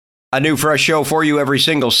A new fresh show for you every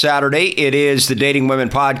single Saturday. It is the Dating Women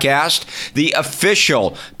Podcast, the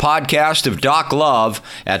official podcast of Doc Love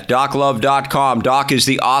at doclove.com. Doc is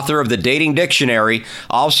the author of the Dating Dictionary,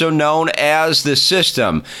 also known as The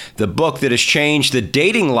System, the book that has changed the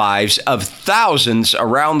dating lives of thousands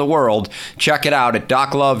around the world. Check it out at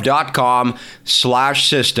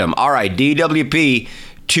doclove.com/system. All right, DWP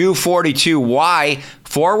 242. Why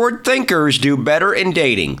forward thinkers do better in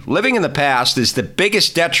dating. Living in the past is the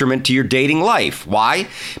biggest detriment to your dating life. Why?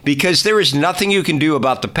 Because there is nothing you can do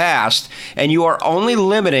about the past, and you are only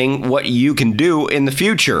limiting what you can do in the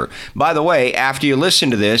future. By the way, after you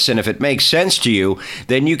listen to this, and if it makes sense to you,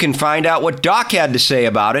 then you can find out what Doc had to say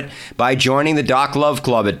about it by joining the Doc Love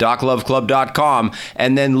Club at docloveclub.com,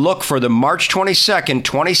 and then look for the March 22nd,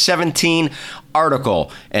 2017 article.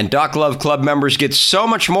 And Doc Love Club members get so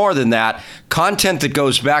much more than that. Content that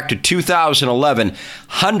goes back to 2011,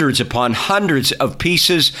 hundreds upon hundreds of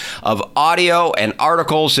pieces of audio and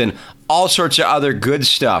articles and all sorts of other good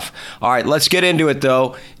stuff. All right, let's get into it,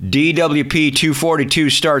 though. DWP 242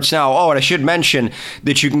 starts now. Oh, and I should mention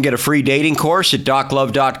that you can get a free dating course at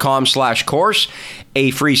doclove.com/course,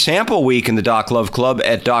 a free sample week in the Doc Love Club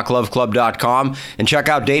at docloveclub.com, and check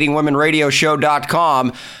out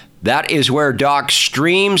datingwomenradioshow.com. That is where Doc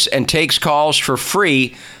streams and takes calls for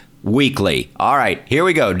free weekly. All right, here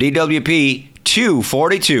we go. DWP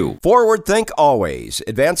 242. Forward Think Always.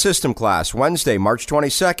 Advanced System Class, Wednesday, March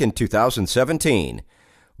 22nd, 2017.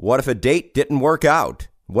 What if a date didn't work out?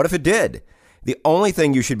 What if it did? The only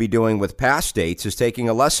thing you should be doing with past dates is taking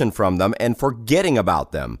a lesson from them and forgetting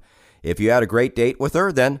about them. If you had a great date with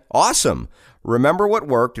her, then awesome. Remember what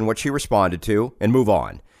worked and what she responded to and move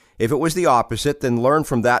on. If it was the opposite, then learn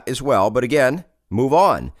from that as well. But again, move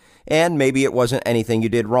on. And maybe it wasn't anything you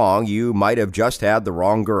did wrong. You might have just had the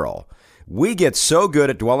wrong girl. We get so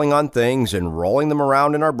good at dwelling on things and rolling them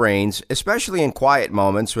around in our brains, especially in quiet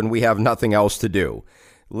moments when we have nothing else to do.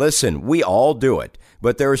 Listen, we all do it.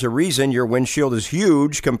 But there's a reason your windshield is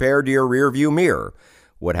huge compared to your rearview mirror.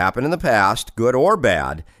 What happened in the past, good or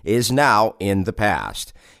bad, is now in the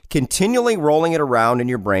past. Continually rolling it around in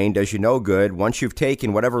your brain does you no good once you've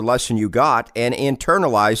taken whatever lesson you got and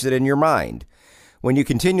internalized it in your mind. When you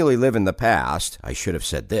continually live in the past, I should have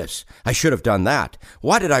said this, I should have done that,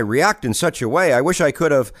 why did I react in such a way, I wish I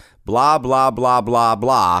could have, blah, blah, blah, blah,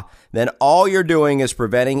 blah, then all you're doing is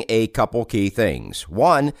preventing a couple key things.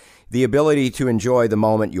 1, the ability to enjoy the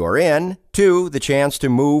moment you're in. 2, the chance to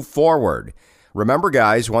move forward. Remember,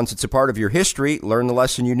 guys, once it's a part of your history, learn the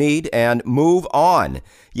lesson you need and move on.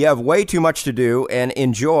 You have way too much to do and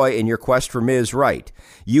enjoy in your quest for Ms. Right.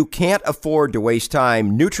 You can't afford to waste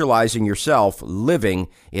time neutralizing yourself living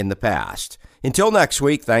in the past. Until next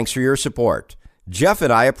week, thanks for your support. Jeff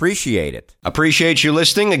and I appreciate it. Appreciate you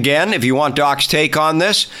listening. Again, if you want Doc's take on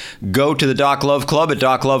this, go to the Doc Love Club at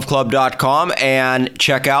docloveclub.com and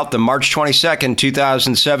check out the March 22nd,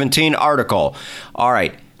 2017 article. All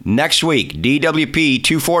right. Next week, DWP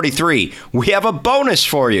 243, we have a bonus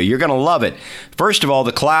for you. You're going to love it. First of all,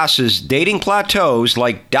 the class is dating plateaus,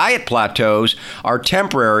 like diet plateaus, are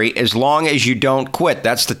temporary as long as you don't quit.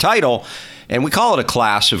 That's the title. And we call it a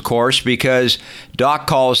class, of course, because Doc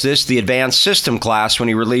calls this the Advanced System Class when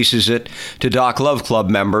he releases it to Doc Love Club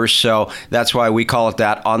members. So that's why we call it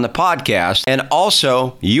that on the podcast. And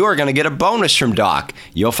also, you are going to get a bonus from Doc.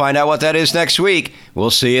 You'll find out what that is next week. We'll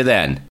see you then.